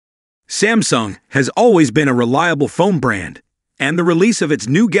Samsung has always been a reliable phone brand, and the release of its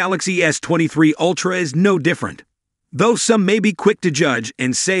new Galaxy S23 Ultra is no different. Though some may be quick to judge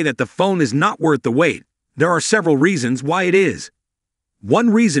and say that the phone is not worth the wait, there are several reasons why it is. One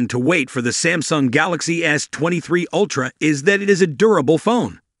reason to wait for the Samsung Galaxy S23 Ultra is that it is a durable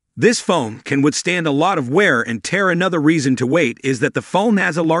phone. This phone can withstand a lot of wear and tear. Another reason to wait is that the phone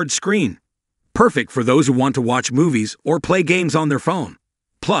has a large screen, perfect for those who want to watch movies or play games on their phone.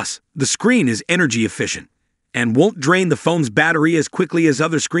 Plus, the screen is energy efficient and won't drain the phone's battery as quickly as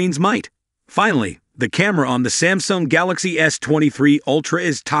other screens might. Finally, the camera on the Samsung Galaxy S23 Ultra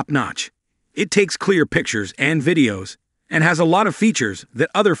is top-notch. It takes clear pictures and videos and has a lot of features that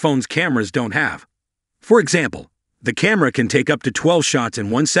other phones' cameras don't have. For example, the camera can take up to 12 shots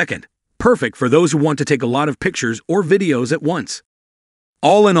in 1 second, perfect for those who want to take a lot of pictures or videos at once.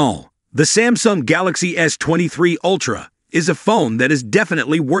 All in all, the Samsung Galaxy S23 Ultra is a phone that is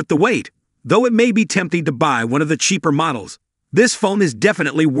definitely worth the wait. Though it may be tempting to buy one of the cheaper models, this phone is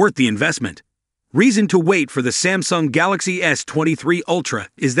definitely worth the investment. Reason to wait for the Samsung Galaxy S23 Ultra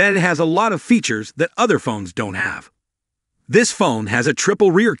is that it has a lot of features that other phones don't have. This phone has a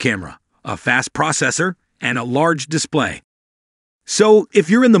triple rear camera, a fast processor, and a large display. So, if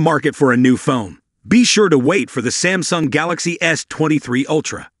you're in the market for a new phone, be sure to wait for the Samsung Galaxy S23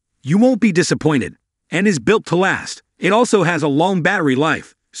 Ultra. You won't be disappointed, and is built to last. It also has a long battery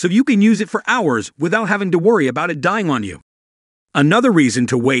life, so you can use it for hours without having to worry about it dying on you. Another reason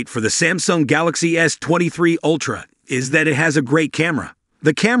to wait for the Samsung Galaxy S23 Ultra is that it has a great camera.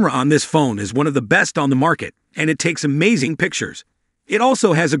 The camera on this phone is one of the best on the market, and it takes amazing pictures. It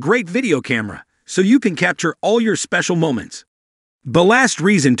also has a great video camera, so you can capture all your special moments. The last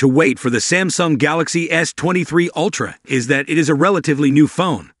reason to wait for the Samsung Galaxy S23 Ultra is that it is a relatively new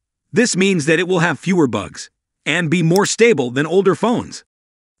phone. This means that it will have fewer bugs and be more stable than older phones.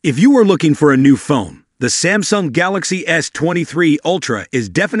 If you are looking for a new phone, the Samsung Galaxy S23 Ultra is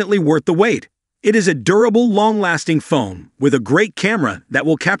definitely worth the wait. It is a durable, long-lasting phone with a great camera that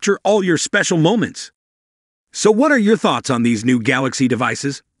will capture all your special moments. So what are your thoughts on these new Galaxy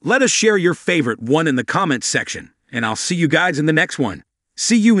devices? Let us share your favorite one in the comments section, and I'll see you guys in the next one.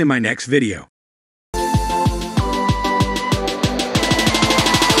 See you in my next video.